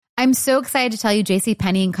I'm so excited to tell you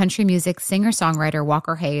JCPenney and country music singer-songwriter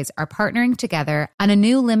Walker Hayes are partnering together on a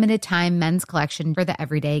new limited-time men's collection for the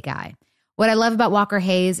everyday guy. What I love about Walker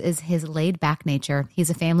Hayes is his laid-back nature.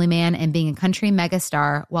 He's a family man, and being a country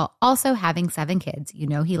megastar while also having 7 kids, you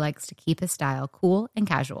know he likes to keep his style cool and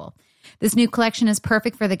casual. This new collection is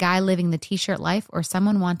perfect for the guy living the t-shirt life or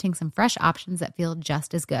someone wanting some fresh options that feel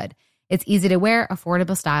just as good. It's easy to wear,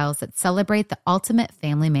 affordable styles that celebrate the ultimate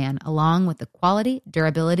family man, along with the quality,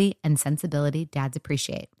 durability, and sensibility dads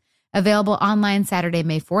appreciate. Available online Saturday,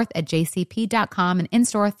 May 4th at jcp.com and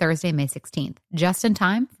in-store Thursday, May 16th. Just in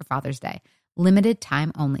time for Father's Day. Limited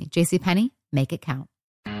time only. JCPenney, make it count.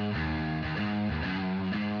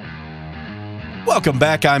 Welcome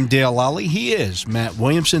back. I'm Dale Lally. He is Matt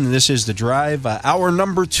Williamson, and this is The Drive, hour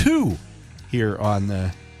number 2 here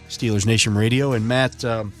on Steelers Nation Radio. And Matt,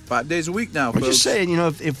 5 days a week now, we're just saying, you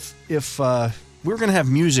know, if we were going to have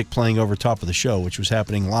music playing over top of the show, which was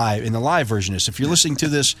happening live in the live version, if you're listening to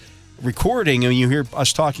this recording and you hear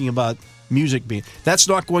us talking about music being, that's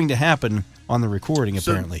not going to happen on the recording,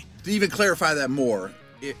 apparently. So, to even clarify that more,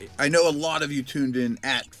 I know a lot of you tuned in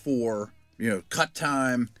at 4, cut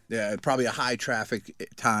time, probably a high traffic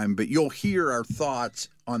time, but you'll hear our thoughts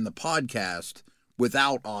on the podcast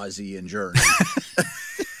without Ozzy and Journey.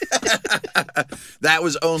 That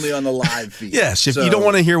was only on the live feed. Yes, if you don't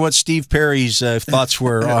want to hear what Steve Perry's thoughts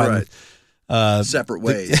were on separate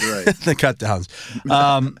ways, right? The cut downs.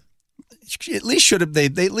 At least they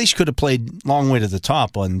at least could have played "Long Way to the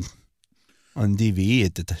Top" on DVE.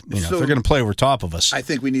 If they're going to play over top of us, I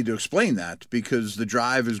think we need to explain that because the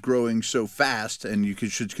drive is growing so fast, and you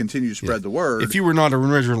should continue to spread the word. If you were not an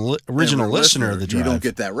original listener of the drive, you don't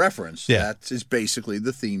get that reference. Yeah. That is basically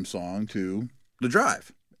the theme song to the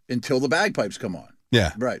drive until the bagpipes come on.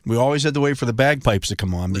 Yeah, right. We always had to wait for the bagpipes to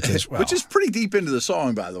come on because, which is pretty deep into the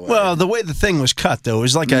song, by the way. Well, the way the thing was cut, though, it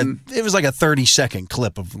was like a 30-second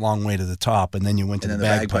clip of "Long Way to the Top," and then you went to the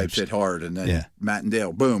bagpipes. Hit hard, and then Matt and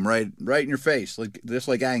Dale, boom, right in your face, just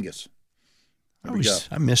like Angus. I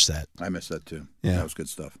missed that. I missed that too. Yeah, that was good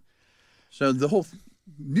stuff. So the whole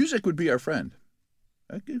music would be our friend.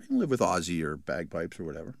 You can live with Ozzy or bagpipes or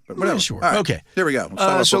whatever. But whatever. Yeah, sure. Right. Okay. Here we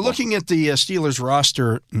go. So looking at the Steelers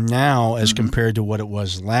roster now as compared to what it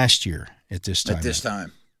was last year at this time. It's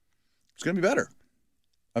going to be better.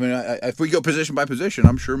 I mean, if we go position by position,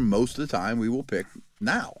 I'm sure most of the time we will pick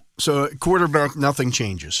now. So quarterback, nothing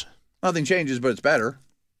changes. Nothing changes, but it's better.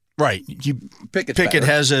 Right. Pickett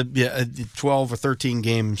has a 12 or 13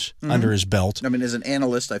 games under his belt. I mean, as an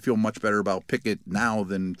analyst, I feel much better about Pickett now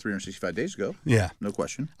than 365 days ago. Yeah. No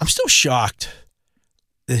question. I'm still shocked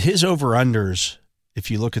that his over-unders,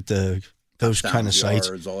 if you look at those kind of sites,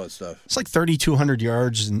 yards, all that stuff. It's like 3,200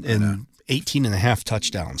 yards and 18 and a half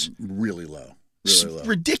touchdowns. Really low.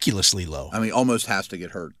 Ridiculously low. I mean, almost has to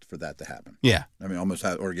get hurt for that to happen. Yeah. I mean, almost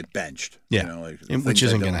or get benched. Yeah. Which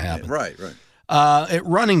isn't going to happen. Right. At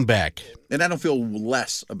running back. And I don't feel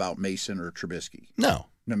less about Mason or Trubisky. No.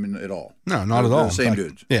 I mean, at all. No, not at all. The same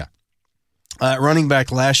dudes. Yeah. Running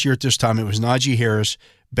back last year at this time, it was Najee Harris,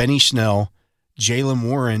 Benny Snell, Jaylen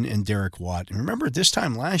Warren, and Derek Watt. And remember, at this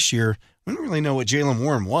time last year, we didn't really know what Jaylen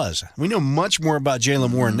Warren was. We know much more about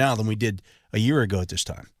Jaylen Warren now than we did a year ago at this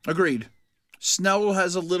time. Agreed. Snell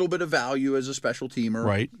has a little bit of value as a special teamer.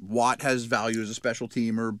 Right. Watt has value as a special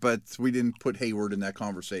teamer, but we didn't put Hayward in that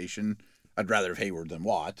conversation. I'd rather have Hayward than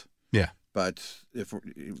Watt. Yeah. But if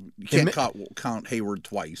you can't count Hayward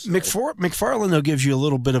twice. So. McFarland, though, gives you a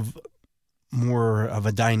little bit of more of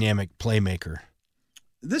a dynamic playmaker.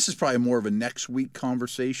 This is probably more of a next week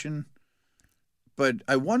conversation, but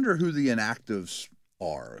I wonder who the inactives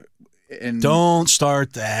are. And don't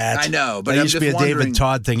start that. I know, but that I'm used to just be a wondering. David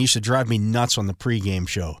Todd thing. He used to drive me nuts on the pregame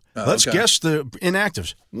show. Let's guess the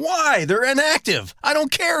inactives. Why? They're inactive. I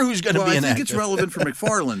don't care who's going to be inactive. I think it's relevant for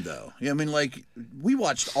McFarland, though. I mean, we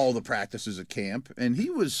watched all the practices at camp, and he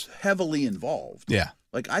was heavily involved. Yeah.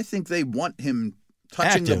 I think they want him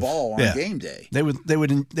touching the ball on game day. They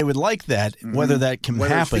would like that. Whether that can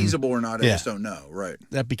whether happen, it's feasible or not, I just don't know. Right.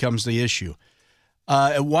 That becomes the issue.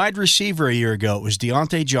 At wide receiver a year ago, it was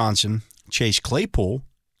Deontay Johnson, Chase Claypool,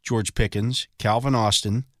 George Pickens, Calvin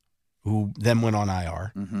Austin, who then went on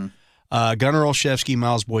IR, Gunnar Olszewski,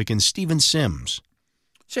 Miles Boykin, Steven Sims.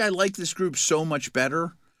 See, I like this group so much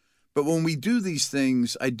better, but when we do these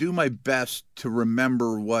things, I do my best to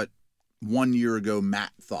remember what 1 year ago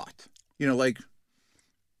Matt thought.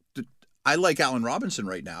 I like Allen Robinson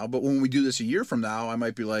right now, but when we do this a year from now, I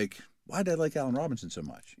might be like, why did I like Allen Robinson so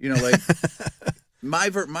much? My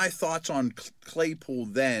thoughts on Claypool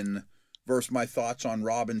then versus my thoughts on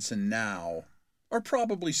Robinson now are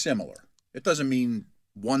probably similar. It doesn't mean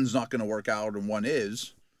one's not going to work out and one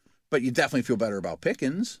is, But you definitely feel better about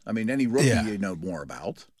Pickens. I mean, any rookie Yeah. you know more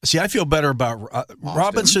about. See, I feel better about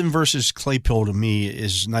Robinson versus Claypool. To me,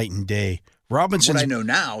 is night and day. What I know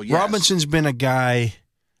now, yes. Robinson's been a guy.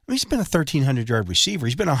 I mean, he's been a 1,300-yard receiver.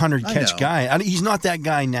 He's been a 100-catch guy. He's not that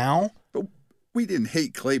guy now. But we didn't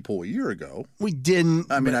hate Claypool a year ago. We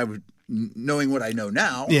didn't. I mean, I would, knowing what I know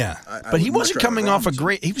now. Yeah, I but he would wasn't much rather coming off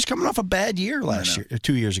Robinson. He was coming off a bad year last year,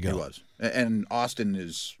 2 years ago. He was, and Austin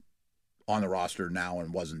is on the roster now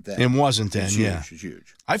and wasn't then. And wasn't then. It's Yeah, huge, it's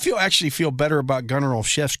huge. I actually feel better about Gunnar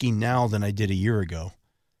Olszewski now than I did a year ago.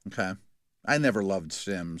 Okay, I never loved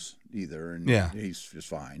Sims either, and he's just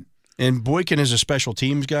fine. And Boykin is a special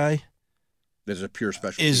teams guy. There's a pure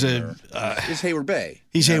special. Is Hayward Bay?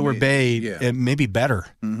 He's Hayward Bay, and maybe better.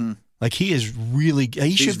 Mm-hmm. Like he is really.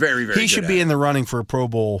 He's very, very. He should be in the running for a Pro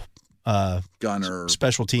Bowl gunner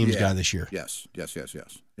special teams guy this year. Yes.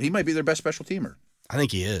 He might be their best special teamer. I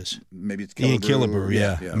think he is. Maybe it's Ian Killebrew.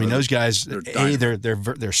 Yeah. I mean, those guys. They're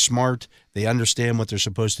They're smart. They understand what they're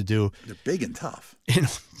supposed to do. They're big and tough.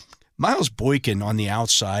 Miles Boykin on the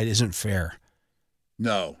outside isn't fair.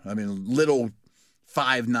 No, I mean little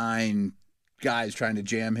 5'9" guys trying to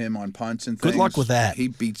jam him on punts and things. Good luck with that. He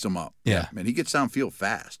beats them up. Yeah, man, he gets downfield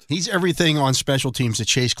fast. He's everything on special teams that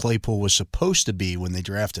Chase Claypool was supposed to be when they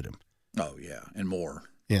drafted him. Oh yeah, and more.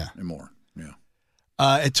 Yeah, and more. Yeah.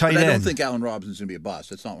 At tight end, I don't think Allen Robinson's gonna be a bust.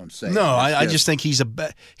 That's not what I'm saying. No, I just think he's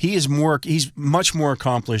much more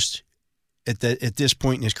accomplished at this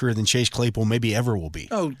point in his career than Chase Claypool maybe ever will be.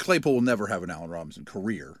 Oh, Claypool will never have an Allen Robinson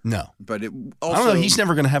career. No, but it I also don't know. He's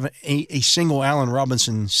never going to have a single Allen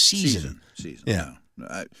Robinson season. Yeah.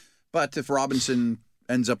 But if Robinson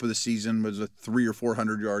ends up with a season was a 300 or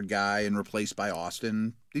 400 yard guy and replaced by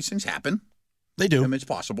Austin, these things happen. They do. I mean, it's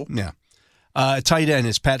possible. Yeah. Tight end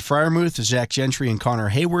is Pat Freiermuth, Zach Gentry, and Connor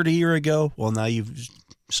Hayward a year ago. Well, now you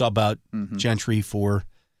sub out Gentry for.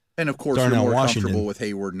 And, of course, Darnell you're more Washington. comfortable with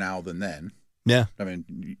Hayward now than then. Yeah. I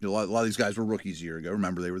mean, a lot of these guys were rookies a year ago.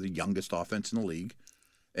 Remember, they were the youngest offense in the league.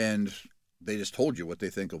 And they just told you what they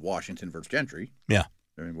think of Washington versus Gentry. Yeah.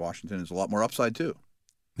 I mean, Washington has a lot more upside, too.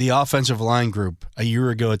 The offensive line group a year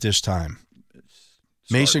ago at this time.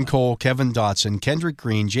 Mason Cole, Kevin Dotson, Kendrick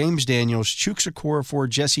Green, James Daniels, Chuks Okorafor,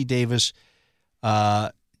 Jesse Davis,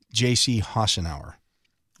 J.C. Hassenauer.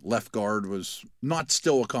 Left guard was not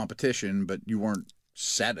still a competition, but you weren't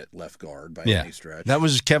set at left guard by any stretch. That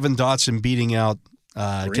was Kevin Dotson beating out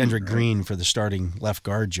Kendrick Green for the starting left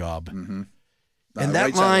guard job. Mm-hmm. And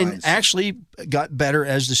that line actually got better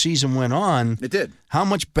as the season went on. It did. How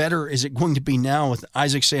much better is it going to be now with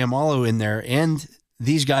Isaac Seumalo in there and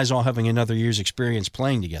these guys all having another year's experience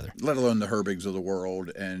playing together? Let alone the Herbigs of the world.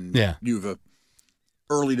 And you have a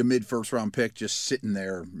early to mid first round pick just sitting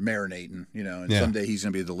there marinating, and someday he's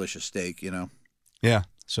going to be a delicious steak, Yeah.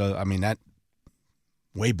 So, I mean, that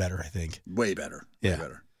way better, I think. Way better. Yeah. Way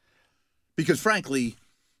better. Because, frankly,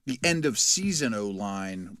 the end of season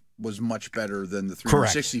O-line was much better than the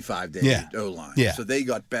 365-day O-line. Yeah. So they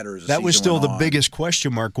got better as the That season was still went the on. biggest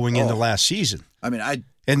question mark going into last season. I mean,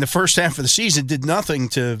 And the first half of the season did nothing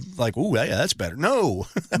to ooh, yeah, that's better. No.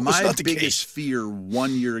 That was my not the biggest case. fear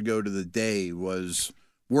 1 year ago to the day was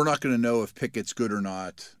we're not going to know if Pickett's good or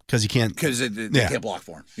not. Because he can't. Because they can't block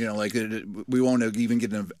for him. We won't even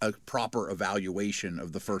get a proper evaluation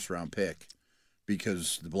of the first-round pick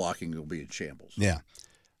because the blocking will be in shambles. Yeah.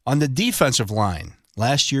 On the defensive line,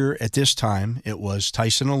 last year at this time, it was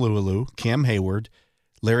Tyson Alualu, Cam Hayward,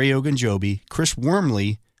 Larry Ogunjobi, Chris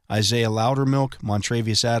Wormley, Isaiah Loudermilk,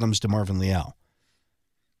 Montravius Adams, DeMarvin Leal.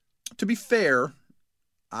 To be fair,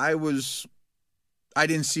 I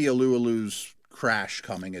didn't see Alualu's crash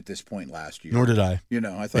coming at this point last year. Nor did I.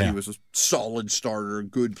 I thought he was a solid starter,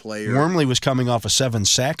 good player. Wormley was coming off a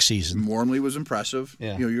 7-sack season. Wormley was impressive.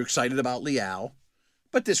 Yeah. You're excited about Leal,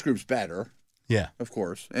 but this group's better. Yeah. Of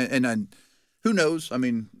course. And who knows? I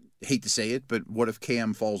mean, hate to say it, but what if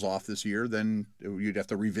Cam falls off this year? Then you'd have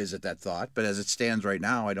to revisit that thought. But as it stands right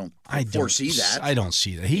now, I don't foresee that. I don't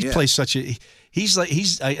see that. He plays such a –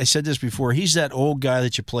 I said this before. He's that old guy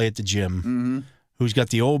that you play at the gym who's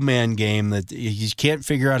got the old man game that he can't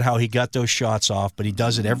figure out how he got those shots off, but he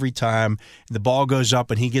does it every time. The ball goes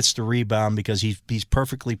up and he gets the rebound because he's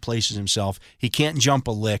perfectly places himself. He can't jump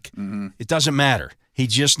a lick. It doesn't matter. He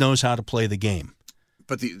just knows how to play the game.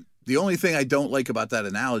 But the only thing I don't like about that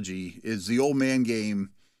analogy is the old man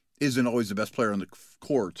game isn't always the best player on the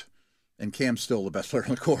court, and Cam's still the best player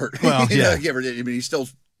on the court. Well, yeah. He's still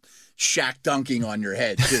Shaq dunking on your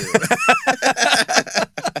head, too.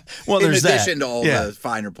 Well, there's that. In addition to all the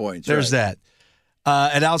finer points. There's that.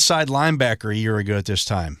 An outside linebacker a year ago at this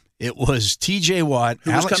time. It was T.J. Watt,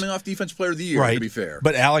 who was coming off Defensive Player of the Year, right, to be fair.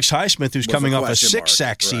 but Alex Highsmith, who's coming off a 6-sack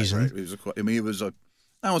Right, season. right. He was a,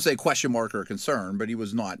 I don't want to say question mark or a concern, but he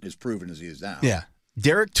was not as proven as he is now. Yeah.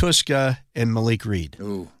 Derek Tuska and Malik Reed.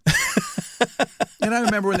 Ooh. And I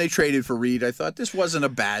remember when they traded for Reed, I thought this wasn't a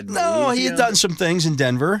bad move. No, he had done some things in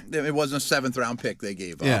Denver. It wasn't a 7th-round pick they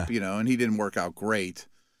gave Yeah. up, and he didn't work out great.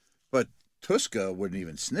 But Tuska wouldn't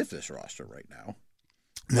even sniff this roster right now.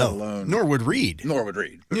 No, alone. nor would Reed. Nor would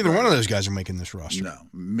Reed. Neither one of those guys are making this roster. No.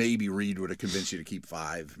 Maybe Reed would have convinced you to keep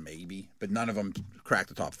 5, maybe. But none of them cracked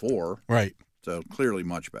the top 4. Right. So clearly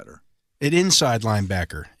much better. At inside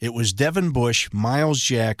linebacker, it was Devin Bush, Miles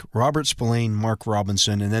Jack, Robert Spillane, Mark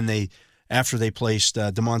Robinson, and then after they placed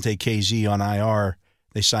DeMonte KZ on IR,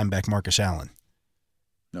 they signed back Marcus Allen.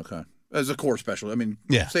 Okay. As a core special. I mean,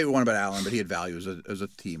 yeah. Say we want about Allen, but he had value as a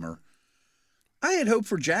teamer. I had hope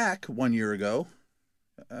for Jack 1 year ago.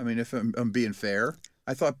 I mean, if I'm being fair,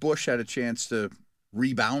 I thought Bush had a chance to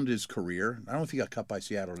rebound his career. I don't know if he got cut by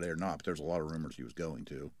Seattle today or not, but there's a lot of rumors he was going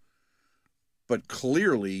to. But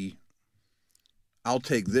clearly, I'll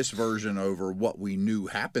take this version over what we knew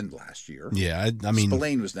happened last year. Yeah, I mean,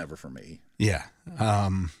 Spillane was never for me. Yeah,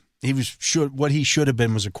 he was what he should have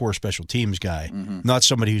been was a core special teams guy, not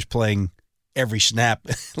somebody who's playing every snap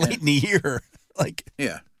late in the year.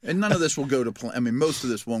 Yeah, and none of this will go to plan. I mean, most of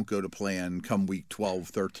this won't go to plan come week 12,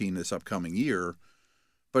 13 this upcoming year.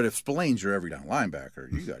 But if Spillane's your every down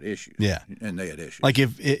linebacker, you got issues. Yeah, and they had issues. Like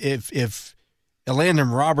if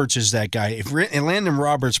Elandon Roberts is that guy, if Elandon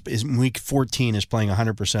Roberts is week 14 is playing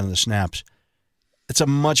 100% of the snaps, it's a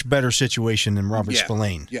much better situation than Robert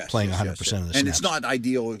Spillane playing 100% of the snaps. And it's not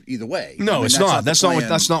ideal either way. No, it's not. That's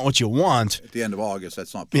not what you want. At the end of August,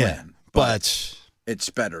 that's not plan. Yeah, but it's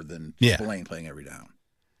better than Spillane playing every down.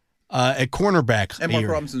 At cornerback, and Mark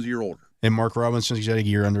Robinson's a year older. And Mark Robinson's got a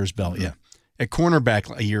year under his belt. Yeah. At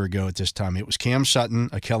cornerback a year ago at this time, it was Cam Sutton,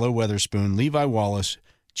 Akello Weatherspoon, Levi Wallace,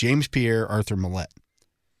 James Pierre, Arthur Millette.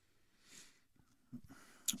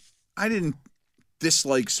 I didn't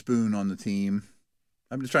dislike Spoon on the team.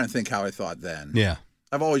 I'm just trying to think how I thought then. Yeah.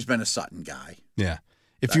 I've always been a Sutton guy. Yeah.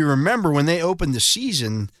 If you remember, when they opened the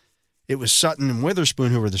season, it was Sutton and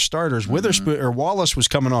Witherspoon who were the starters. Wallace was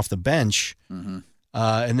coming off the bench, and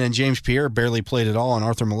then James Pierre barely played at all, and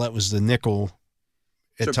Arthur Millette was the nickel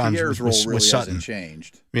at times Pierre's with role really Sutton. hasn't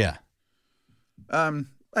changed. Yeah.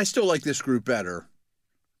 I still like this group better,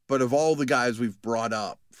 but of all the guys we've brought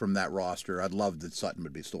up from that roster, I'd love that Sutton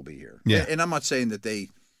would still be here. Yeah. And I'm not saying that they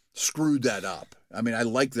screwed that up. I mean, I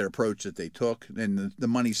like their approach that they took, and the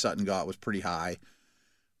money Sutton got was pretty high.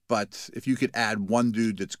 But if you could add one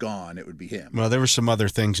dude that's gone, it would be him. Well, there were some other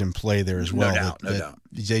things in play there as well. No doubt.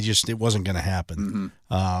 It wasn't going to happen.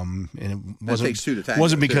 And it wasn't. It takes two to tango,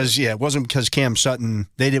 wasn't because Cam Sutton.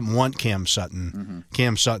 They didn't want Cam Sutton.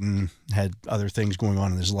 Cam Sutton had other things going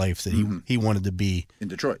on in his life that he wanted to be in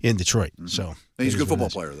Detroit. So and he's a good football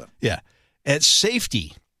player, though. Yeah. At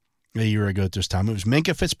safety, a year ago at this time, it was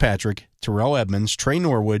Minkah Fitzpatrick, Terrell Edmonds, Trey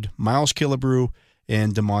Norwood, Miles Killebrew,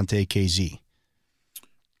 and DeMonte KZ.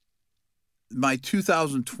 My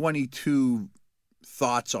 2022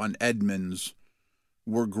 thoughts on Edmonds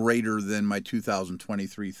were greater than my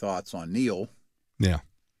 2023 thoughts on Neal. Yeah.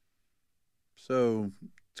 So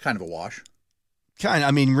it's kind of a wash.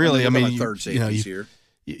 Really, third safeties here.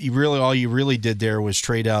 You really, all you really did there was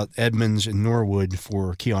trade out Edmonds and Norwood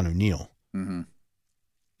for Keanu Neal.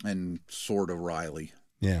 And sort of Riley.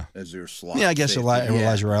 Yeah. As your slot. Yeah, I guess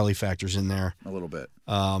Elijah Riley factors in there. A little bit.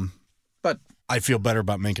 But I feel better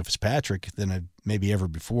about Minkah Fitzpatrick than I maybe ever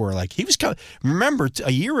before. Like he was remember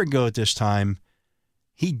a year ago at this time,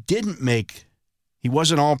 he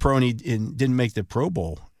wasn't all pro and he didn't make the Pro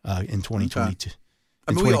Bowl in 2022. Okay.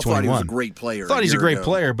 I mean, we all thought he was a great player. Thought he's a great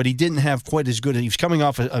player, but he didn't have quite as good. He was coming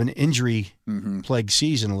off an injury plagued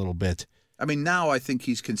season a little bit. I mean, now I think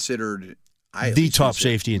he's considered the top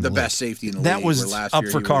safety in the league. The best safety in the league. That was up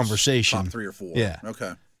for conversation. Top 3 or 4. Yeah.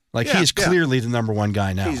 Okay. He is clearly the number one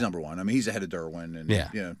guy now. He's number one. I mean, he's ahead of Derwin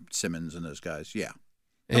and Simmons and those guys. Yeah.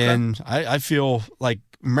 Okay. And I feel like,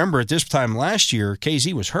 remember at this time last year,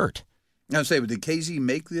 KZ was hurt. I was saying, did KZ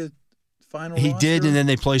make the final He roster? did, and then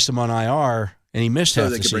they placed him on IR, and he missed half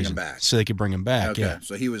the season. So they could bring him back. So they could bring him back, okay.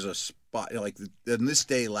 So he was a spot, like, on this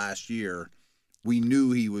day last year, we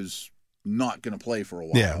knew he was not going to play for a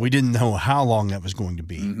while. Yeah, we didn't know how long that was going to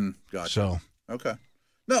be. Gotcha. So. Okay.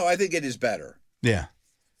 No, I think it is better. Yeah.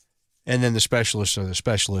 And then the specialists are the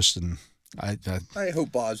specialists, and I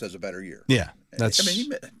hope Boz has a better year. Yeah,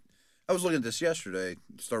 I was looking at this yesterday,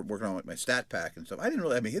 start working on like my stat pack and stuff. I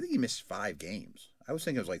think he missed 5 games. I was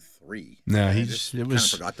thinking it was like 3. No, I kind of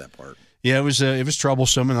forgot that part. Yeah, it was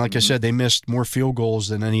troublesome, and like I said, they missed more field goals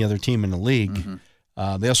than any other team in the league.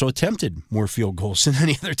 They also attempted more field goals than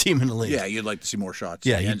any other team in the league. Yeah, you'd like to see more shots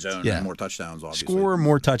in the end zone and more touchdowns, obviously. Score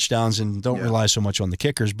more touchdowns and don't rely so much on the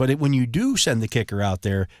kickers. But when you do send the kicker out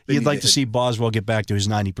there, you'd like to see Boswell get back to his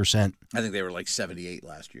 90%. I think they were like 78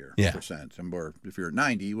 last year. Yeah. Percent. And if you're at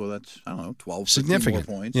 90, well, that's, I don't know, 12, 15 significant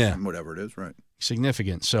more points. Yeah. Whatever it is, right.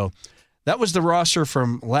 Significant. So that was the roster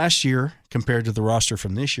from last year compared to the roster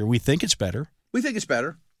from this year. We think it's better. We think it's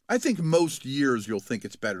better. I think most years you'll think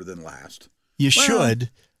it's better than last. You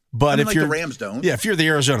should. But if you're the Rams don't. Yeah, if you're the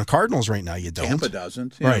Arizona Cardinals right now, you don't. Tampa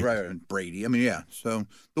doesn't. Right. Right. And Brady. I mean, yeah. So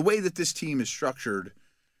the way that this team is structured,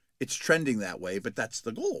 it's trending that way, but that's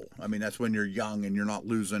the goal. I mean, that's when you're young and you're not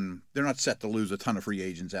losing. They're not set to lose a ton of free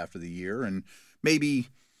agents after the year. And maybe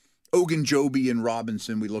Ogunjobi and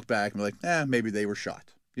Robinson, we look back and we're like, maybe they were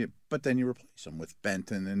shot. Yeah, but then you replace them with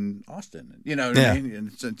Benton and Austin. You know what I mean?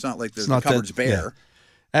 And it's not like the cupboard's bare. Yeah.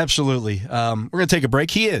 Absolutely. We're going to take a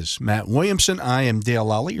break. He is Matt Williamson. I am Dale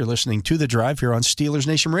Lally. You're listening to The Drive here on Steelers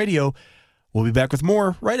Nation Radio. We'll be back with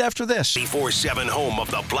more right after this. 24/7 home of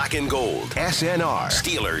the black and gold. SNR.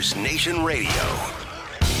 Steelers Nation Radio.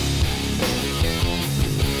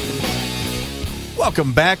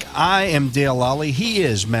 Welcome back. I am Dale Lally. He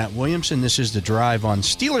is Matt Williamson. This is The Drive on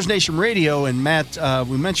Steelers Nation Radio. And Matt,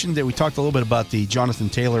 we mentioned that we talked a little bit about the Jonathan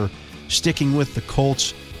Taylor sticking with the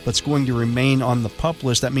Colts, but's going to remain on the PUP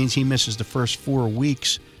list. That means he misses the first 4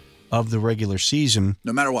 weeks of the regular season.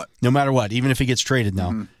 No matter what. No matter what, even if he gets traded now.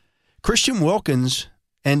 Mm-hmm. Christian Wilkins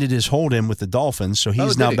ended his hold-in with the Dolphins, so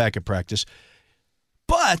he's now back at practice.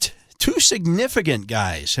 But 2 significant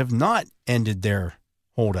guys have not ended their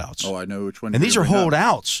holdouts. Oh, I know which one. And these are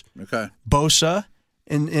holdouts. Okay. Bosa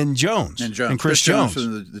and Jones. And Chris Jones.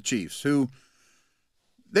 From the Chiefs, who...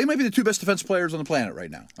 They might be the 2 best defensive players on the planet right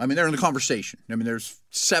now. I mean, they're in the conversation. I mean, there's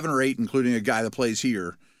 7 or 8, including a guy that plays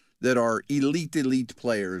here, that are elite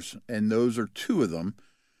players, and those are 2 of them.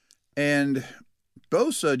 And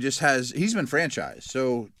Bosa he's been franchised,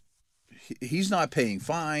 so he's not paying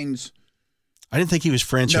fines. I didn't think he was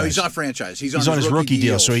franchised. No, he's not franchised. He's on his rookie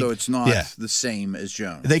deal, so it's not the same as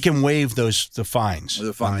Jones. They can waive the fines.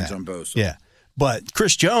 The fines on Bosa. Yeah. But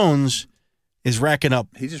Chris Jones is racking up.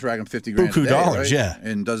 He's just racking $50,000 buku dollars, right? yeah,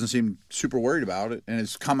 and doesn't seem super worried about it. And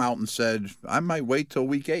has come out and said, "I might wait till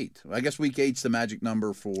week 8." I guess week 8's the magic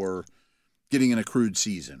number for getting an accrued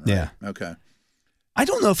season. Right? Yeah. Okay. I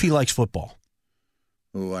don't know if he likes football.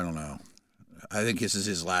 Oh, I don't know. I think this is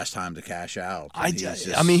his last time to cash out. I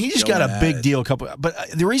mean, he just got a big deal.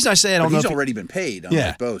 But the reason I say I don't know, he's already been paid.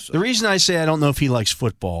 Unlike Bosa. The reason I say I don't know if he likes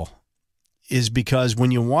football is because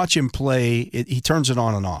when you watch him play, he turns it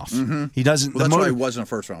on and off. Mm-hmm. He doesn't. Well, that's why he wasn't a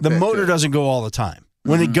first-round pick. The motor doesn't go all the time.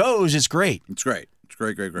 When it goes, it's great. It's great. It's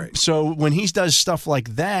great. So when he does stuff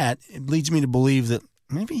like that, it leads me to believe that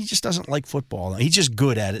maybe he just doesn't like football. He's just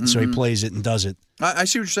good at it, so he plays it and does it. I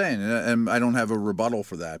see what you're saying, and I don't have a rebuttal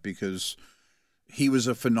for that because he was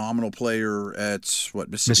a phenomenal player at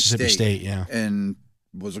Mississippi State, yeah, and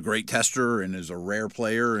was a great tester and is a rare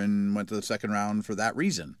player and went to the second round for that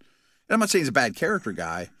reason. And I'm not saying he's a bad character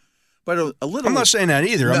guy, but a little. I'm not saying that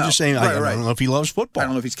either. No, I'm just saying I don't know if he loves football. I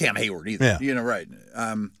don't know if he's Cam Hayward either. Yeah. You know, right.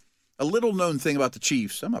 A little known thing about the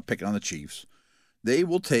Chiefs, I'm not picking on the Chiefs, they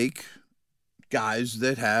will take guys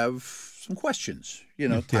that have some questions. You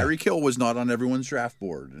know, Tyreek Hill was not on everyone's draft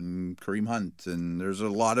board, and Kareem Hunt, and there's a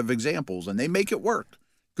lot of examples, and they make it work.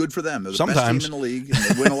 Good for them. They're the best team in the league,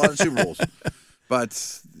 and they win a lot of Super Bowls.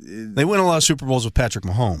 But they win a lot of Super Bowls with Patrick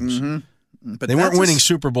Mahomes. Mm-hmm. But they weren't winning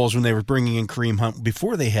Super Bowls when they were bringing in Kareem Hunt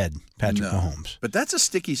before they had Patrick Mahomes. But that's a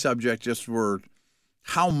sticky subject just for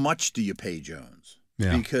how much do you pay Jones?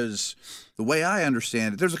 Yeah. Because the way I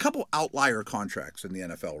understand it, there's a couple outlier contracts in the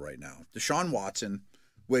NFL right now. Deshaun Watson,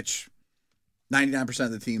 which 99%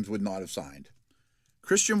 of the teams would not have signed.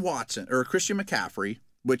 Christian McCaffrey,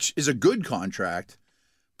 which is a good contract,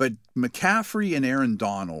 but McCaffrey and Aaron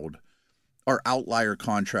Donald are outlier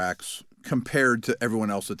contracts compared to everyone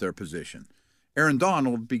else at their position. Aaron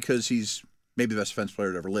Donald, because he's maybe the best defense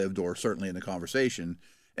player that ever lived, or certainly in the conversation,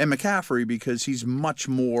 and McCaffrey, because he's much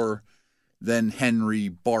more than Henry,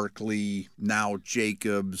 Barkley, now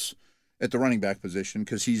Jacobs at the running back position,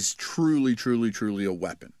 because he's truly, truly, truly a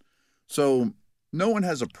weapon. So no one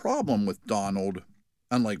has a problem with Donald,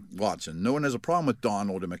 unlike Watson. No one has a problem with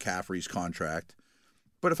Donald and McCaffrey's contract.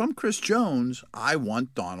 But if I'm Chris Jones, I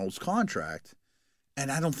want Donald's contract, and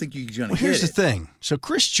I don't think he's going to get it. Here's the thing. So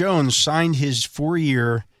Chris Jones signed his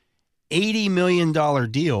 4-year, $80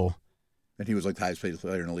 million deal And he was like the highest paid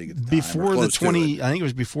player in the league at the time. Before the 20, I think it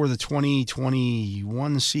was before the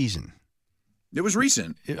 2021 season. It was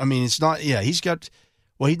recent. I mean, it's not. Yeah, he's got.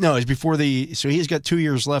 Well, it's before the. So he's got 2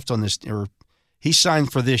 years left on this, or he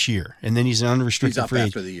signed for this year, and then he's an unrestricted free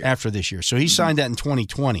agent after this year. So he signed that in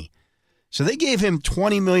 2020. So they gave him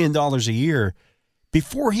 $20 million a year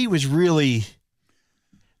before he was really.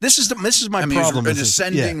 This is my problem. An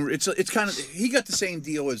ascending. Yeah. It's kind of he got the same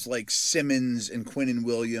deal as like Simmons and Quinnen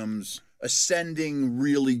Williams, ascending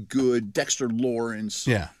really good Dexter Lawrence.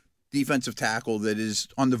 Yeah. Defensive tackle that is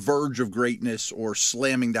on the verge of greatness or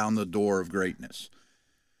slamming down the door of greatness.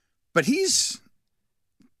 But he's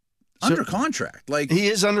under contract. Like he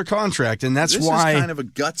is under contract, and that's why this is kind of a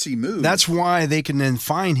gutsy move. That's why they can then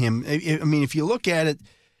fine him. I mean, if you look at it,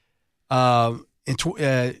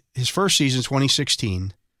 his first season,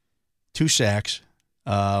 2016, 2 sacks,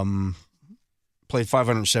 played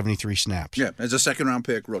 573 snaps. Yeah, as a second-round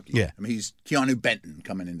pick rookie. Yeah. I mean, he's Keanu Benton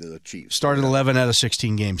coming into the Chiefs. Started 11 out of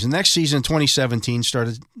 16 games. The next season, 2017,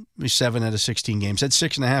 started 7 out of 16 games. Had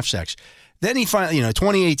 6.5 sacks. Then he finally,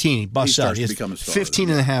 2018, he busts out. He has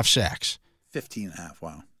 15.5 sacks. 15.5,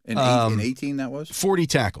 wow. In 18, that was? 40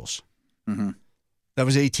 tackles. Mm-hmm. That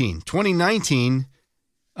was 18. 2019,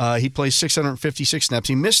 he plays 656 snaps.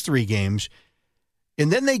 He missed 3 games. And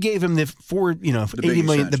then they gave him the $80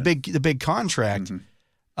 million, the big contract.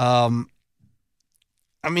 Mm-hmm.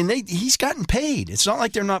 I mean, he's gotten paid. It's not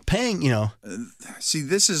like they're not paying. See,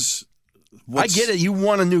 this is. I get it. You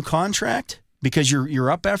want a new contract because you're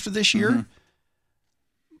up after this year. Mm-hmm.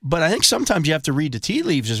 But I think sometimes you have to read the tea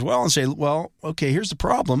leaves as well and say, well, okay, here's the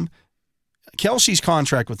problem. Kelsey's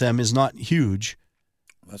contract with them is not huge.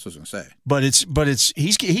 That's what I was going But to say.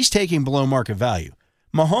 he's taking below market value.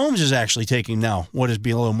 Mahomes is actually taking now what is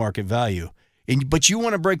below market value, but you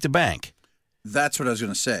want to break the bank. That's what I was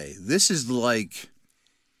going to say. This is like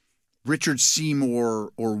Richard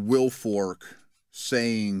Seymour or Will Fork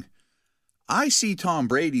saying, I see Tom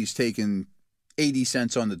Brady's taking 80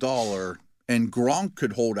 cents on the dollar, and Gronk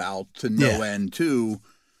could hold out to no end too,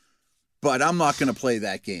 but I'm not going to play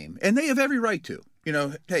that game. And they have every right to.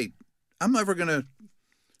 Hey, I'm never going to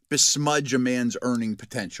besmudge a man's earning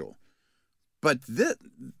potential. But that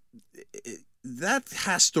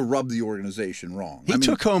has to rub the organization wrong. He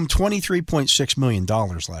took home $23.6 million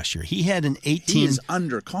last year. He had He is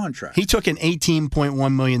under contract. He took an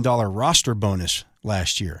 $18.1 million roster bonus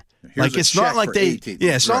last year. It's not like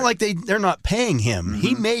not like they're not paying him.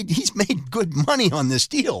 Mm-hmm. He's made good money on this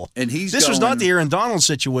deal. And this was not the Aaron Donald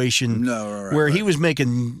situation where he was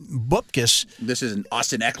making bupkis. This is an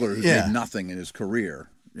Austin Eckler who's made nothing in his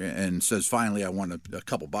career and says, finally, I want a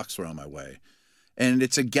couple bucks thrown my way. And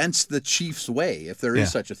it's against the Chiefs' way, if there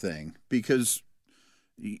is such a thing, because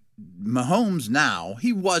Mahomes now,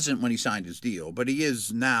 he wasn't when he signed his deal, but he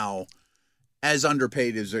is now as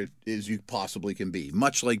underpaid as you possibly can be,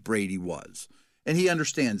 much like Brady was. And he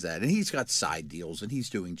understands that. And he's got side deals, and he's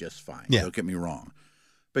doing just fine. Yeah. Don't get me wrong.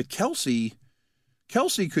 But Kelsey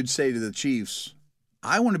could say to the Chiefs,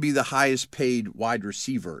 I want to be the highest paid wide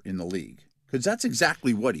receiver in the league. Because that's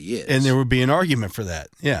exactly what he is. And there would be an argument for that.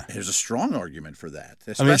 Yeah. There's a strong argument for that.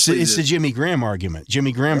 I mean, it's the Jimmy Graham argument.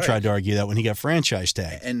 Jimmy Graham tried to argue that when he got franchise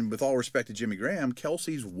tagged. And with all respect to Jimmy Graham,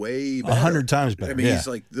 Kelsey's way better. 100 times better. I mean, he's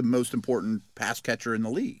like the most important pass catcher in the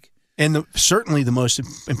league. And certainly the most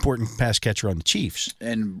important pass catcher on the Chiefs.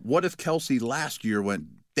 And what if Kelsey last year went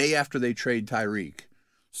day after they trade Tyreek?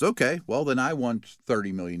 It's okay. Well, then I want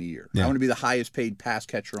 $30 million a year. Yeah. I want to be the highest paid pass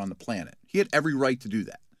catcher on the planet. He had every right to do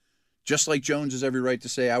that. Just like Jones has every right to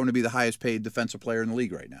say, I want to be the highest paid defensive player in the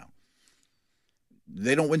league right now.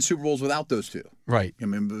 They don't win Super Bowls without those two. Right. I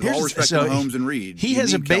mean, with all respect to Mahomes and Reed. He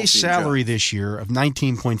has a base salary this year of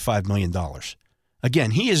 $19.5 million. Again,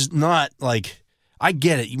 he is not like, I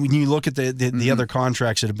get it. When you look at the other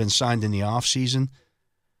contracts that have been signed in the offseason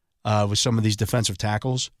with some of these defensive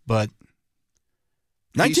tackles, but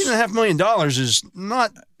 $19.5 million is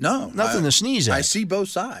nothing to sneeze at. I see both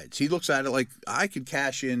sides. He looks at it like, I could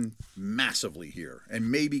cash in massively here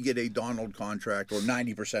and maybe get a Donald contract or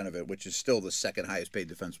 90% of it, which is still the second highest paid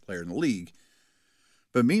defensive player in the league.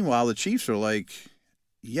 But meanwhile, the Chiefs are like,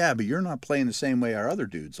 yeah, but you're not playing the same way our other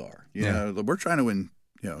dudes are. You know, we're trying to win,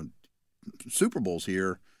 Super Bowls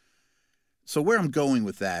here. So where I'm going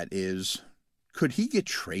with that is, could he get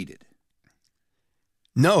traded?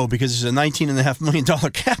 No, because it's a $19.5 million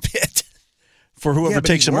cap hit for whoever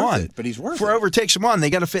takes him on. But he's worth it. For whoever takes him on, they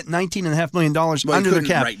got to fit $19.5 million under the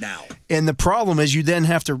cap right now. And the problem is, you then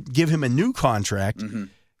have to give him a new contract. Mm-hmm.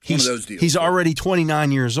 One of those deals. He's already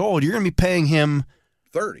 29 years old. You're going to be paying him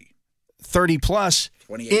 30 plus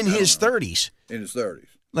in his 30s. In his 30s.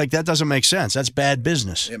 Like, that doesn't make sense. That's bad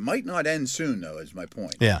business. It might not end soon, though, is my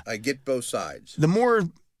point. Yeah. I get both sides. The more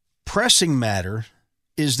pressing matter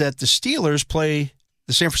is that the Steelers play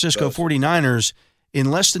the San Francisco 49ers in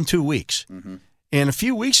less than 2 weeks. Mm-hmm. And a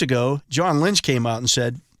few weeks ago, John Lynch came out and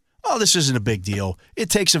said, "Oh, this isn't a big deal. It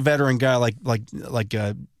takes a veteran guy like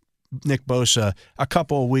Nick Bosa a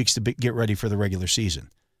couple of weeks to get ready for the regular season."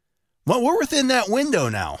 Well, we're within that window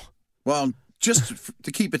now. Well, just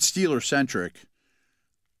to keep it Steeler-centric,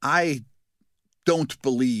 I don't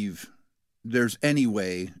believe there's any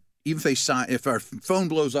way, even if they sign, if our phone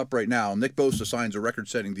blows up right now, Nick Bosa signs a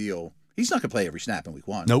record-setting deal, he's not going to play every snap in week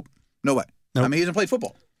 1. Nope. No way. Nope. I mean, he hasn't played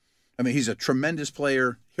football. I mean, he's a tremendous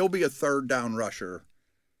player. He'll be a third down rusher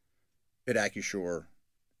at Accushore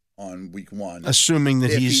on week 1. Assuming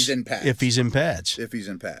that he's in pads. If he's in pads. If he's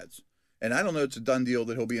in pads. And I don't know it's a done deal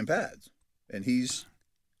that he'll be in pads. And he's,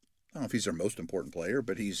 I don't know if he's their most important player,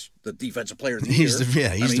 but he's the defensive player of the year.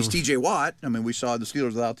 He's T.J. Watt. I mean, we saw the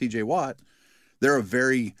Steelers without T.J. Watt. They're a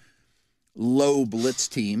very low blitz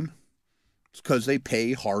team because they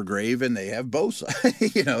pay Hargrave and they have Bosa,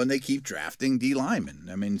 and they keep drafting D linemen.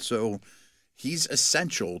 I mean, so he's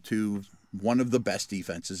essential to one of the best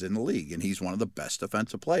defenses in the league, and he's one of the best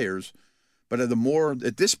defensive players. But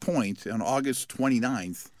at this point, on August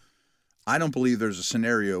 29th, I don't believe there's a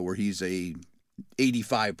scenario where he's a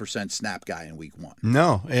 85% snap guy in week 1.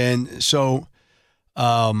 No. And so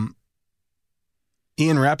Ian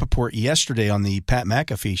Rappaport yesterday on the Pat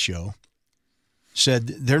McAfee show said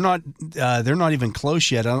they're not even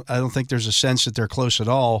close yet. I don't think there's a sense that they're close at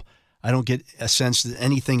all. I don't get a sense that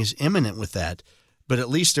anything is imminent with that. But at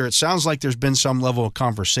least it sounds like there's been some level of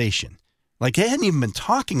conversation. Like they hadn't even been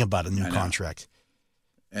talking about a new contract.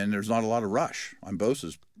 And there's not a lot of rush on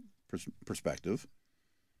Bosa's perspective.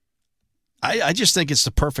 I just think it's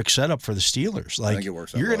the perfect setup for the Steelers. Like, I think it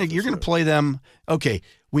works out you're gonna play them. Okay,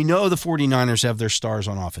 we know the 49ers have their stars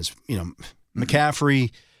on offense.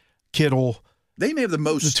 McCaffrey, Kittle. They may have the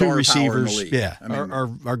most the star two receivers. Power in the league. Yeah, I mean,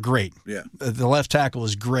 are great. Yeah, the left tackle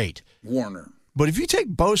is great. Warner. But if you take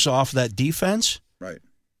Bosa off that defense, right,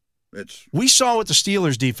 we saw what the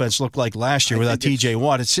Steelers defense looked like last year without T.J.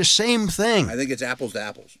 Watt. It's the same thing. I think it's apples to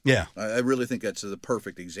apples. Yeah, I really think that's the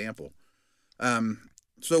perfect example.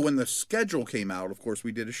 So when the schedule came out, of course,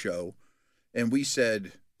 we did a show, and we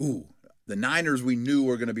said, "Ooh, the Niners we knew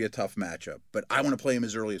were going to be a tough matchup, but I want to play them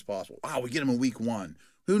as early as possible. Wow, we get them in week 1.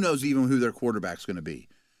 Who knows even who their quarterback's going to be?"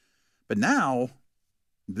 But now,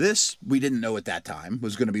 this we didn't know at that time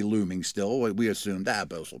was going to be looming still. We assumed,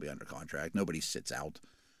 Bosa will be under contract. Nobody sits out.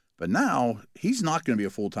 But now, he's not going to be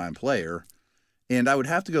a full-time player, and I would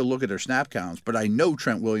have to go look at their snap counts, but I know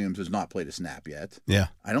Trent Williams has not played a snap yet. Yeah.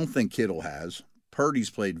 I don't think Kittle has. Purdy's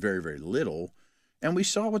played very, very little. And we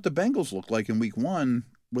saw what the Bengals looked like in week 1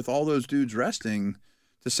 with all those dudes resting.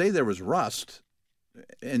 To say there was rust,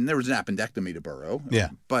 and there was an appendectomy to Burrow. Yeah.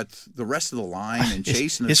 But the rest of the line and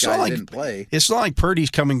Chase and this guy didn't play. It's not like Purdy's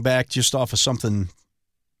coming back just off of something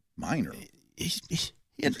minor. He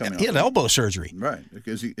had elbow surgery. Right.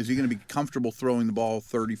 Is he going to be comfortable throwing the ball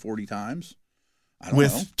 30, 40 times? I don't know.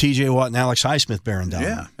 With T.J. Watt and Alex Highsmith bearing down.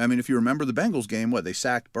 Yeah. I mean, if you remember the Bengals game, they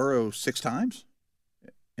sacked Burrow 6 times?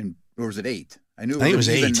 Or was it 8? I knew it was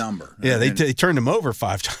an even number. Yeah, they turned him over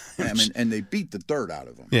 5 times. I mean, and they beat the dirt out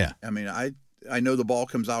of him. Yeah. I mean, I know the ball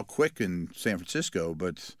comes out quick in San Francisco,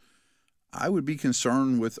 but I would be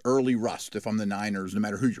concerned with early rust if I'm the Niners, no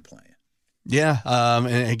matter who you're playing. Yeah.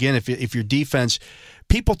 And again, if your defense,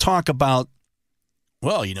 people talk about,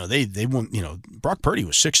 well, they won. Brock Purdy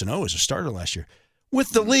was 6-0 as a starter last year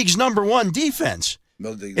with the league's #1 defense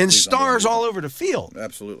and stars all over the field.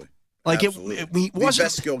 Absolutely. Like Absolutely. He wasn't the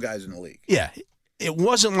best skill guys in the league. Yeah, it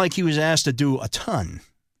wasn't like he was asked to do a ton.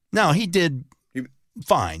 No, he did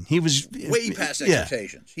fine. He was way past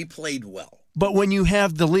expectations. He played well. But when you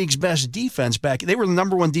have the league's best defense back, they were the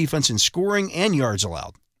 #1 defense in scoring and yards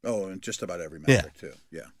allowed. Oh, and just about every metric too.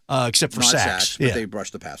 Yeah, except for not sacks. But they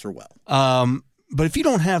brushed the passer well. But if you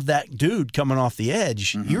don't have that dude coming off the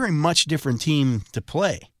edge, you're a much different team to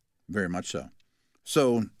play. Very much so.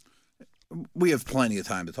 So we have plenty of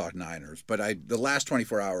time to talk Niners, but the last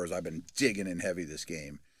 24 hours I've been digging in heavy this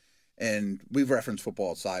game. And we've referenced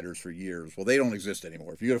Football Outsiders for years. Well, they don't exist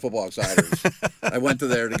anymore. If you go to Football Outsiders, I went to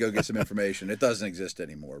there to go get some information. It doesn't exist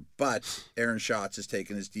anymore. But Aaron Schatz has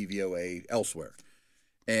taken his DVOA elsewhere.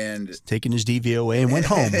 And he's taken his DVOA and went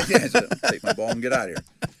home. So take my ball and get out of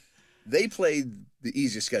here. They played the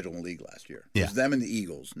easiest schedule in the league last year. It was them and the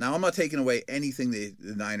Eagles. Now, I'm not taking away anything the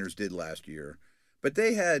Niners did last year, but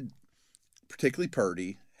they had, particularly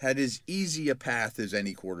Purdy, had as easy a path as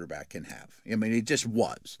any quarterback can have. I mean, it just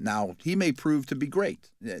was. Now, he may prove to be great.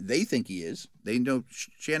 They think he is. They know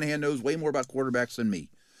Shanahan knows way more about quarterbacks than me.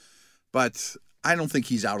 But I don't think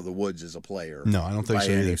he's out of the woods as a player. No, I don't think by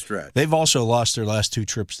so any either. stretch. They've also lost their last 2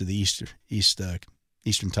 trips to the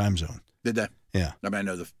Eastern time zone. Did they? Yeah. I mean, I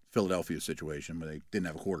know the Philadelphia situation, but they didn't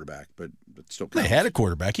have a quarterback, but still They counts. had a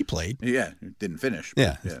quarterback. He played. Yeah, didn't finish.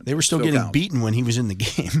 Yeah. but They were still getting counts. beaten when he was in the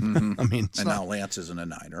game. Mhm. I mean, it's And not- now Lance isn't a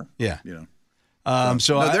Niner. yeah. You know.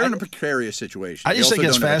 So no, they're I, in a precarious situation. I They just think also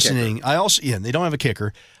it's don't have a kicker. fascinating. I also, they don't have a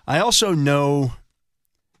kicker. I also know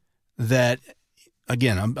that,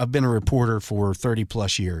 again, I've been a reporter for 30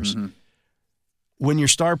 plus years. Mm-hmm. When your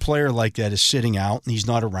star player like that is sitting out and he's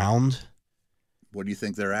not around, What do you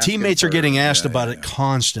think they're asking? teammates are for? getting asked Yeah, about yeah, it yeah.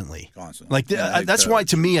 constantly. Constantly. Like Yeah, that's why,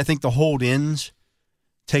 to me, I think the hold ins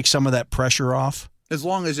take some of that pressure off. as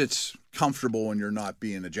long as it's comfortable and you're not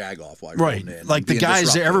being a jagoff while you're Right. holding in, Like the being guys,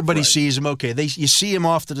 disruptive, everybody right. sees him. Okay, you see him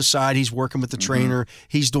off to the side. He's working with the trainer.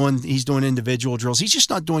 He's doing individual drills. He's just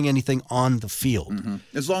not doing anything on the field. Mm-hmm.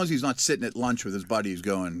 As long as he's not sitting at lunch with his buddies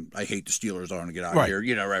going, I hate the Steelers, I want to get out Right. of here.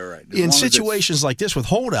 You know, right. As In long as it's- situations like this with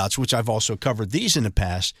holdouts, which I've also covered these in the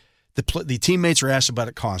past, the teammates are asked about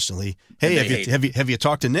it constantly. Hey, And they have you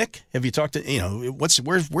talked to Nick? Have you talked to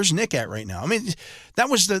where's Nick at right now? I mean, that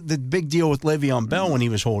was the big deal with Le'Veon Bell when he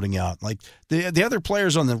was holding out. Like the other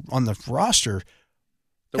players on the roster.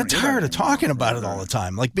 They're Don't hear tired about of it talking anymore. about it all the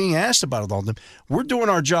time, like being asked about it all the time. We're doing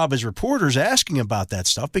our job as reporters, asking about that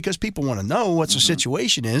stuff because people want to know what the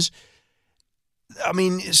situation is. I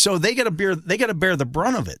mean, so they got to bear the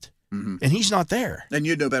brunt of it, and he's not there. And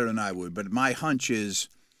you'd know better than I would, but my hunch is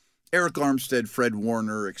Eric Armstead, Fred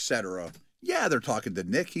Warner, etc. Yeah, they're talking to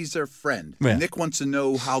Nick. He's their friend. Yeah. Nick wants to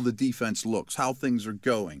know how the defense looks, how things are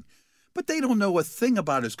going. But they don't know a thing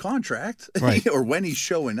about his contract Right. or when he's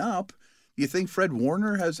showing up. You think Fred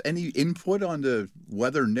Warner has any input on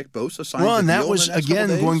whether Nick Bosa signs Well, a and deal that in was, the next couple again,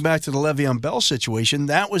 days? going back to the Le'Veon Bell situation,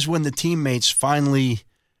 that was when the teammates finally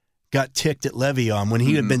got ticked at Le'Veon, when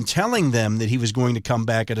he had been telling them that he was going to come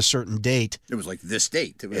back at a certain date It was like this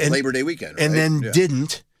date. It was And- Labor Day weekend, right? and then Yeah.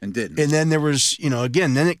 didn't. And didn't. And then there was,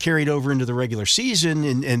 again, then it carried over into the regular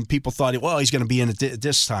season, and people thought, well, he's going to be in at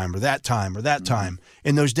this time or that time or that time.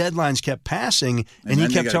 And those deadlines kept passing, and he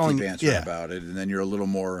then kept you gotta telling, keep answering about it, and then you're a little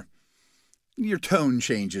more. Your tone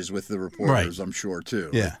changes with the reporters, I'm sure too.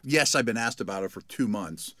 Yeah. Like, yes, I've been asked about it for 2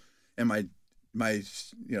 months, and my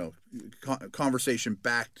conversation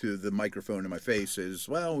back to the microphone in my face is,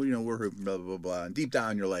 well, we're blah blah blah, and deep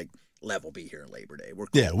down you're like, Lev will be here Labor Day. We're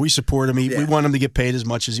cool. yeah, we support him. We Yeah. want him to get paid as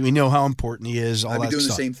much as we know how important he is. All I'd be that doing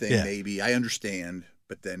stuff. the same thing, Yeah. maybe. I understand,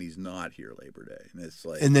 but then he's not here Labor Day, and it's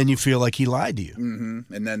like. And then you feel like he lied to you.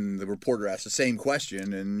 Mm-hmm. And then the reporter asks the same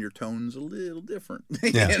question, and your tone's a little different.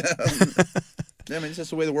 Yeah. I mean, it's just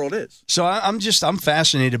the way the world is. So I'm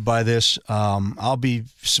fascinated by this. I'll be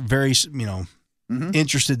very,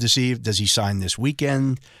 interested to see does he sign this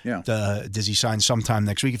weekend? Yeah. Does he sign sometime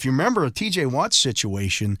next week? If you remember a TJ Watt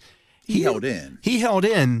situation, He held in. He held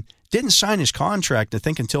in, didn't sign his contract, I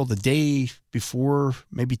think, until the day before,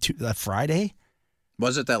 maybe Friday.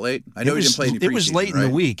 Was it that late? I know he didn't play any preseason, It was late in the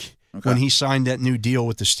right? week Okay. when he signed that new deal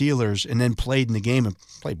with the Steelers, and then played in the game and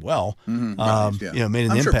played well. Mhm, right, yeah. Made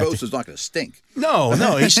an I'm impact. sure Bosa's not going to stink. No,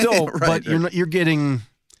 he's still. Right, but you're getting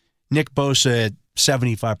Nick Bosa at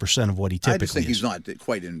 75% of what he typically I just think is. he's not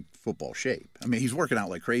quite in football shape. I mean, he's working out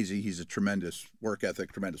like crazy. He's a tremendous work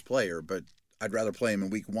ethic, tremendous player, but I'd rather play him in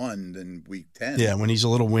week 1 than week 10. Yeah, when he's a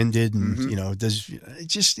little winded, and Mm-hmm.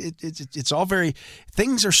 it's all very.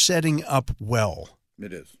 Things are setting up well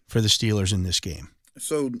It is. for the Steelers in this game.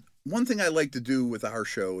 So one thing I like to do with our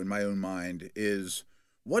show in my own mind is,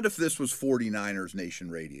 what if this was 49ers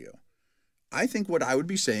Nation Radio? I think what I would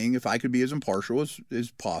be saying, if I could be as impartial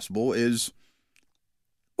as possible, is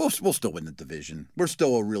we'll still win the division. We're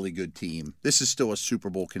still a really good team. This is still a Super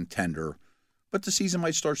Bowl contender, but the season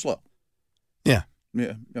might start slow. Yeah.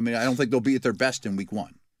 Yeah. I mean, I don't think they'll be at their best in week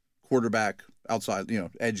 1. Quarterback, outside,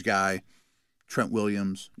 edge guy, Trent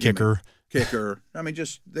Williams. Kicker. Kicker. I mean,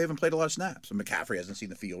 they haven't played a lot of snaps. And McCaffrey hasn't seen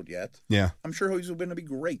the field yet. Yeah. I'm sure he's going to be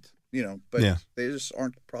great, but Yeah. they just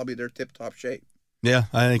aren't probably their tip-top shape. Yeah,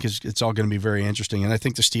 I think it's all going to be very interesting, and I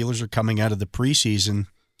think the Steelers are coming out of the preseason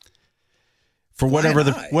for whatever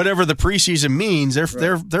the preseason means.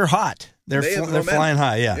 They're hot. They're flying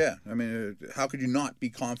high. Yeah. Yeah. I mean, how could you not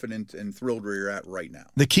be confident and thrilled where you're at right now?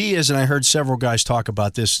 The key is, and I heard several guys talk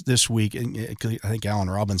about this week, and I think Allen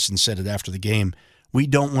Robinson said it after the game, we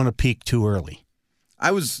don't want to peak too early.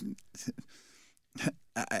 I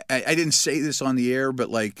didn't say this on the air,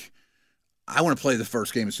 but I want to play the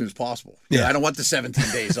first game as soon as possible. Yeah. I don't want the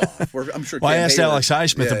 17 days off. I'm sure. Well, I Cam asked Hayward- Alex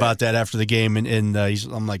Highsmith Yeah. about that after the game, and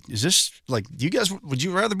I'm like, is this like, do you guys, would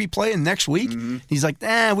you rather be playing next week? Mm-hmm. He's like,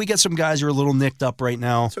 we got some guys who are a little nicked up right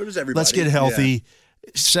now. So does everybody. Let's get healthy.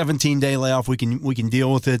 17-day layoff. We can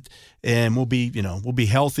deal with it, and we'll be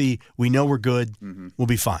healthy. We know we're good. Mm-hmm. We'll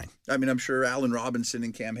be fine. I mean, I'm sure Allen Robinson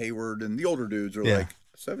and Cam Hayward and the older dudes are Yeah. like,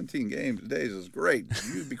 17 days is great.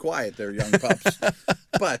 You be quiet there, young pups.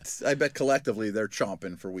 But I bet collectively they're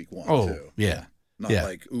chomping for week 1 Oh, too. yeah. Not Yeah.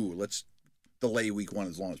 like, let's delay week 1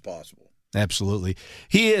 as long as possible. Absolutely.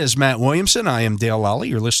 He is Matt Williamson. I am Dale Lally.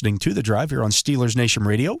 You're listening to The Drive here on Steelers Nation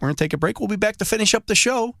Radio. We're going to take a break. We'll be back to finish up the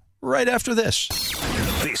show right after this.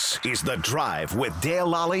 This is The Drive with Dale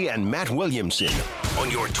Lally and Matt Williamson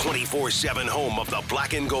on your 24/7 home of the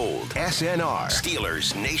black and gold. SNR,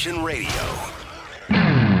 Steelers Nation Radio.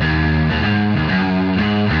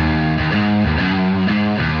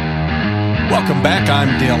 Welcome back.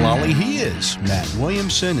 I'm Dale Lally. He is Matt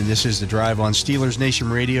Williamson, and this is The Drive on Steelers Nation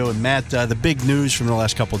Radio. And Matt, the big news from the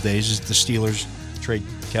last couple of days is the Steelers trade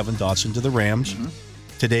Kevin Dotson to the Rams. Mm-hmm.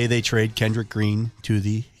 Today they trade Kendrick Green to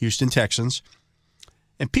the Houston Texans.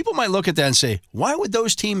 And people might look at that and say, why would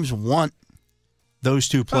those teams want those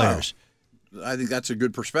two players? I think that's a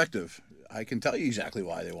good perspective. I can tell you exactly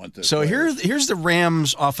why they want this. So here's the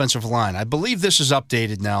Rams offensive line. I believe this is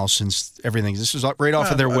updated now since everything. This is right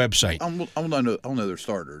off of their website. I'll know their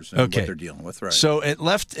starters and what they're dealing with. Right. So at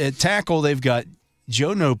tackle, they've got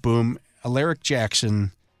Joe Noteboom, Alaric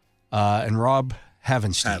Jackson, and Rob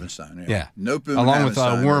Havenstein. Yeah. Noteboom along with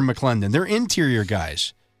Havenstein. Warren McClendon. They're interior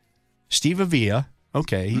guys. Steve Avila.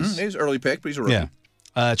 Okay. He's an early pick, but he's a rookie.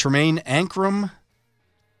 Yeah. Tremaine Ankrum,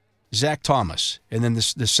 Zach Thomas. And then the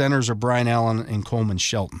centers are Brian Allen and Coleman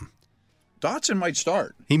Shelton. Dotson might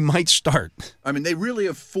start. He might start. I mean, they really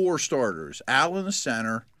have 4 starters. Allen, the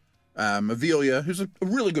center. Avila, who's a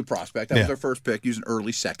really good prospect. That was their first pick. He's an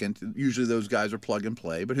early second. Usually those guys are plug and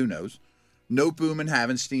play, but who knows? Noteboom and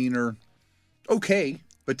Havenstein are okay,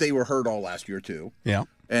 but they were hurt all last year too. Yeah.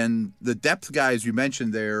 And the depth guys you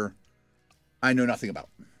mentioned there, I know nothing about.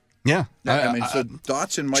 Yeah. I mean, so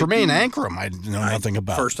Dotson might Tremaine be, Ankrum, I know nothing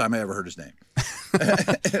about. First time I ever heard his name.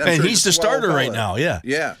 and he's the starter right now, yeah.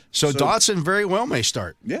 Yeah. So Dotson very well may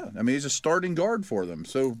start. Yeah. I mean, he's a starting guard for them.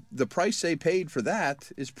 So the price they paid for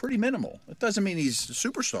that is pretty minimal. It doesn't mean he's a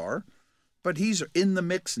superstar, but he's in the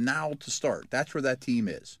mix now to start. That's where that team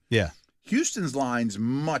is. Yeah. Houston's line's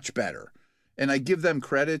much better. And I give them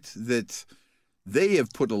credit that they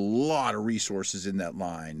have put a lot of resources in that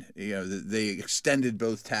line. You know, they extended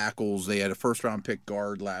both tackles. They had a first-round pick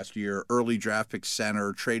guard last year, early draft pick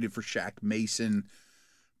center, traded for Shaq Mason.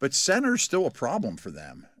 But center's still a problem for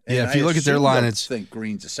them. And if you look at their line, I think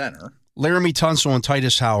Green's a center. Laramie Tunsil and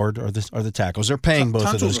Titus Howard are the tackles. They're paying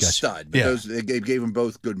both of those guys. Tunsil's a stud. But they gave them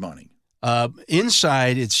both good money.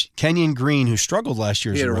 Inside, it's Kenyon Green, who struggled last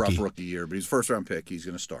year as a rookie. He had a rough rookie year, but he's first-round pick. He's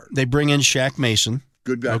going to start. They bring in Shaq Mason.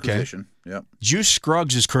 Good acquisition. Yep. Juice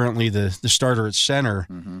Scruggs is currently the starter at center.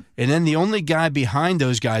 Mm-hmm. And then the only guy behind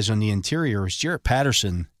those guys on the interior is Jarrett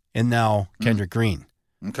Patterson and now Kendrick Green.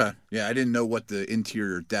 Okay. Yeah, I didn't know what the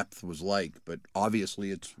interior depth was like, but obviously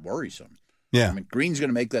it's worrisome. Yeah. I mean, Green's going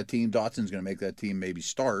to make that team. Dotson's going to make that team maybe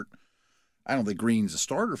start. I don't think Green's a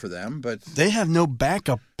starter for them, but they have no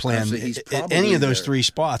backup plan at any of those 3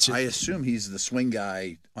 spots. I assume he's the swing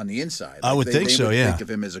guy on the inside. I would think so, yeah. Think of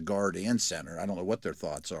him as a guard and center. I don't know what their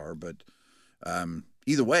thoughts are, but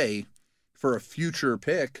either way, for a future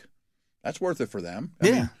pick, that's worth it for them.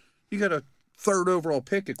 I mean, you got a 3rd overall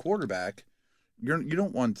pick at quarterback. You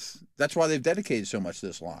don't want. That's why they've dedicated so much to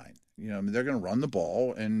this line. You know, I mean, they're going to run the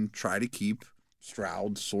ball and try to keep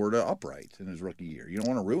Stroud sort of upright in his rookie year. You don't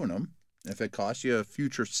want to ruin him. If it costs you a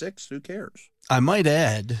future 6, who cares? I might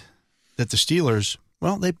add that the Steelers,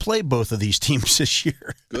 well, they play both of these teams this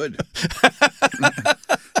year. Good.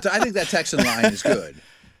 So I think that Texan line is good,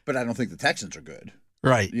 but I don't think the Texans are good.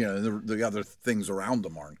 Right. You know, the other things around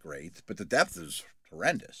them aren't great, but the depth is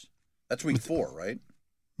horrendous. That's week 4, right?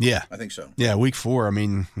 Yeah. I think so. Yeah, week 4. I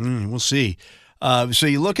mean, we'll see. So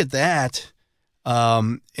you look at that,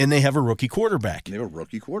 and they have a rookie quarterback. They have a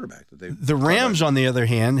rookie quarterback. The Rams, on the other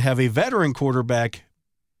hand, have a veteran quarterback,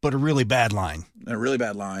 but a really bad line. A really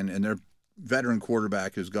bad line, and their veteran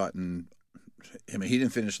quarterback has gotten – I mean, he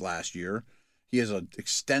didn't finish last year. He has an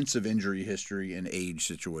extensive injury history and age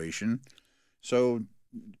situation. So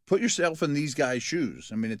put yourself in these guys' shoes.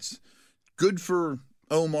 I mean, it's good for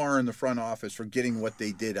Omar in the front office for getting what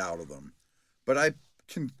they did out of them. But I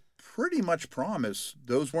can pretty much promise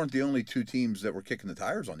those weren't the only 2 teams that were kicking the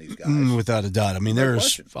tires on these guys. Without a doubt. I mean,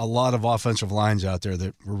 there's a lot of offensive lines out there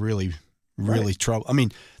that were really really trouble. I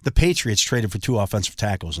mean, the Patriots traded for 2 offensive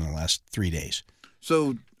tackles in the last 3 days.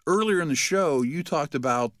 So earlier in the show, you talked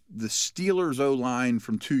about the Steelers O-line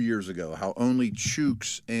from 2 years ago, how only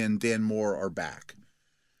Chooks and Dan Moore are back.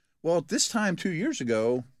 Well, at this time 2 years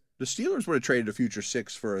ago, the Steelers would have traded a future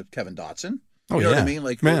 6 for Kevin Dotson. Oh, you know yeah. what I mean?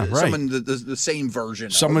 Like Yeah, right. someone the same version.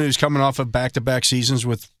 Someone of who's coming off of back-to-back seasons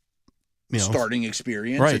with, starting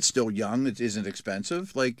experience. Right. It's still young. It isn't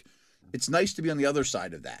expensive. Like, it's nice to be on the other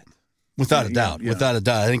side of that. Without a doubt. Yeah. Without a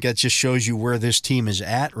doubt. I think that just shows you where this team is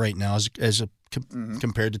at right now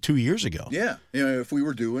compared to 2 years ago. Yeah. If we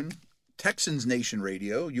were doing Texans Nation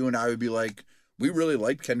radio, you and I would be like, we really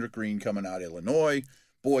liked Kendrick Green coming out of Illinois.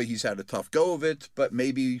 Boy, he's had a tough go of it, but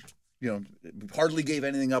maybe, hardly gave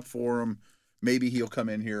anything up for him. Maybe he'll come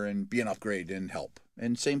in here and be an upgrade and help.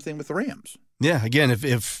 And same thing with the Rams. Yeah, again,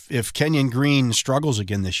 if Kenyon Green struggles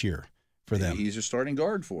again this year for them. He's a starting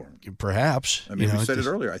guard for him. Perhaps. I mean, we said it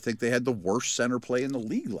earlier. I think they had the worst center play in the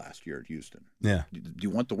league last year at Houston. Yeah. Do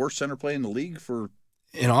you want the worst center play in the league for?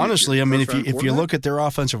 And honestly, I mean, if you quarterback? look at their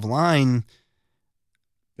offensive line,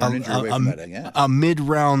 They're an injury away from that again. a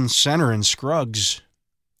mid-round center in Scruggs,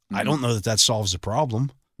 I don't know that solves the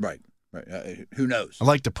problem. Right. Who knows? I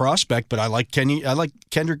like the prospect, but I like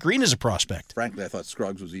Kendrick Green as a prospect. Frankly, I thought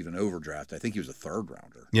Scruggs was even overdrafted. I think he was a third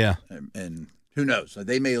rounder. Yeah. And who knows?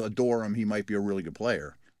 They may adore him. He might be a really good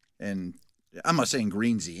player. And I'm not saying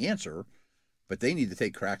Green's the answer, but they need to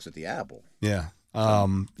take cracks at the apple. Yeah.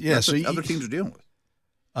 That's so what other teams are dealing with.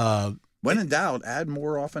 When in doubt, add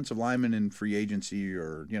more offensive linemen in free agency,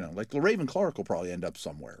 or like Raven Clark will probably end up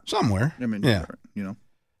somewhere. Somewhere. I mean, yeah.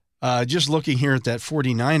 Just looking here at that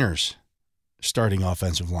 49ers starting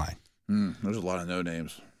offensive line. There's a lot of no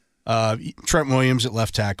names. Trent Williams at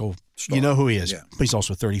left tackle. Star. You know who he is. Yeah. But he's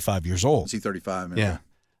also 35 years old. Is he 35? Yeah.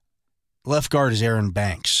 Left guard is Aaron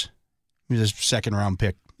Banks. He was a second-round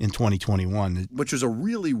pick in 2021. Which was a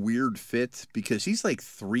really weird fit because he's like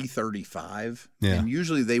 335. Yeah. And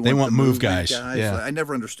usually they want the move movement guys. Yeah. I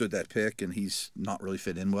never understood that pick, and he's not really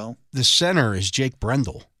fit in well. The center is Jake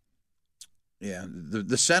Brendel. Yeah.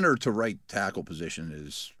 The center to right tackle position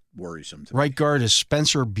is worrisome to me. Right guard is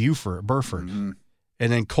Spencer Burford. Mm-hmm.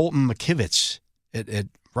 And then Colton McKivitz at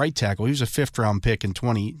right tackle. He was a 5th-round pick in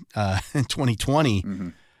 2020. Mm-hmm.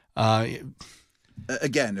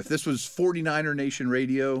 Again, if this was 49er Nation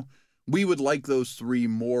radio, we would like those 3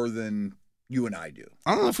 more than you and I do.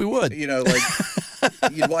 I don't know if we would. Like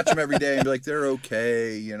you'd watch them every day and be like, they're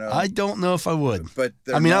okay. I don't know if I would. But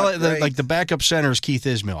I mean, I great. like the backup center is Keith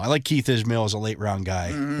Ismail. I like Keith Ismail as a late-round guy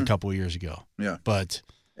a couple of years ago. Yeah. But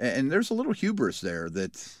and there's a little hubris there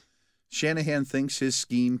that Shanahan thinks his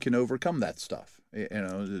scheme can overcome that stuff.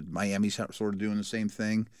 Miami's sort of doing the same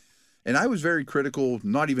thing. And I was very critical,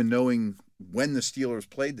 not even knowing when the Steelers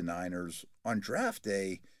played the Niners. On draft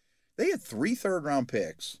day, they had 3 third-round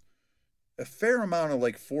picks, a fair amount of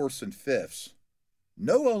like 4th and 5ths,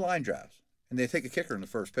 no O-line drafts, and they take a kicker in the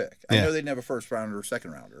first pick. I know they didn't have a first-rounder or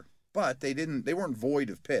second-rounder, but they weren't void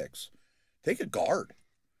of picks. Take a guard.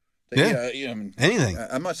 Anything.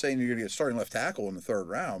 I'm not saying you're going to get starting left tackle in the 3rd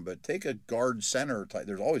round, but take a guard center type.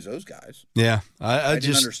 There's always those guys. Yeah, I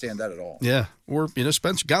didn't understand that at all. Yeah, or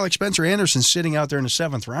guy like Spencer Anderson sitting out there in the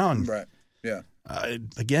 7th round. Right. Yeah.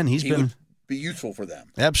 Again, he would be useful for them.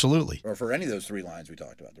 Absolutely. Or for any of those 3 lines we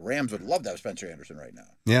talked about. The Rams would love to have Spencer Anderson right now.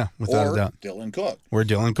 Yeah, without a doubt. Dylan Cook. Or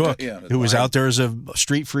Dylan Cook, who was out there as a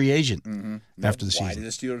street free agent after the season. Why did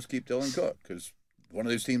the Steelers keep Dylan Cook? Because one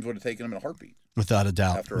of those teams would have taken him in a heartbeat. Without a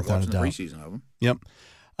doubt. After watching the preseason of him. Yep.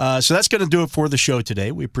 So that's going to do it for the show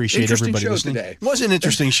today. We appreciate everybody listening. Today. It was an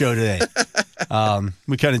interesting show today.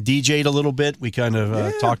 We kind of DJ'd a little bit. We kind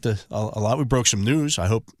of talked a lot. We broke some news. I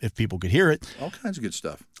hope if people could hear it. All kinds of good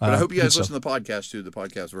stuff. But I hope you guys listen to the podcast, too. The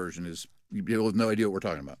podcast version is, you'll have no idea what we're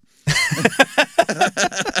talking about.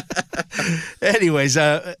 Anyways,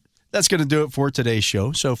 that's going to do it for today's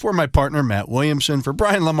show. So for my partner, Matt Williamson, for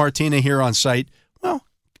Brian LaMartina here on site, well,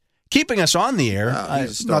 keeping us on the air.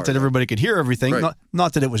 Not that everybody could hear everything. Right.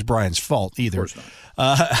 Not that it was Brian's fault either. Of course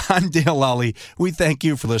not. I'm Dale Lally. We thank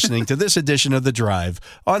you for listening to this edition of The Drive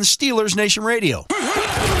on Steelers Nation Radio.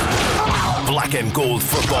 Black and gold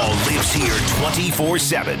football lives here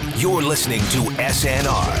 24/7. You're listening to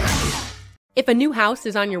SNR. If a new house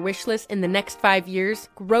is on your wish list in the next 5 years,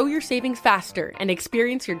 grow your savings faster and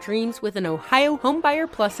experience your dreams with an Ohio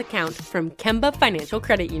Homebuyer Plus account from Kemba Financial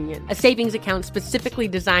Credit Union. A savings account specifically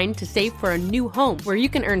designed to save for a new home, where you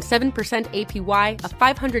can earn 7% APY,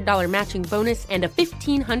 a $500 matching bonus, and a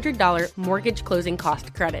 $1,500 mortgage closing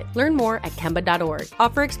cost credit. Learn more at Kemba.org.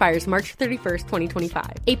 Offer expires March 31st,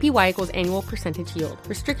 2025. APY equals annual percentage yield.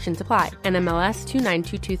 Restrictions apply. NMLS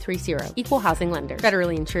 292230. Equal housing lender.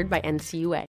 Federally insured by NCUA.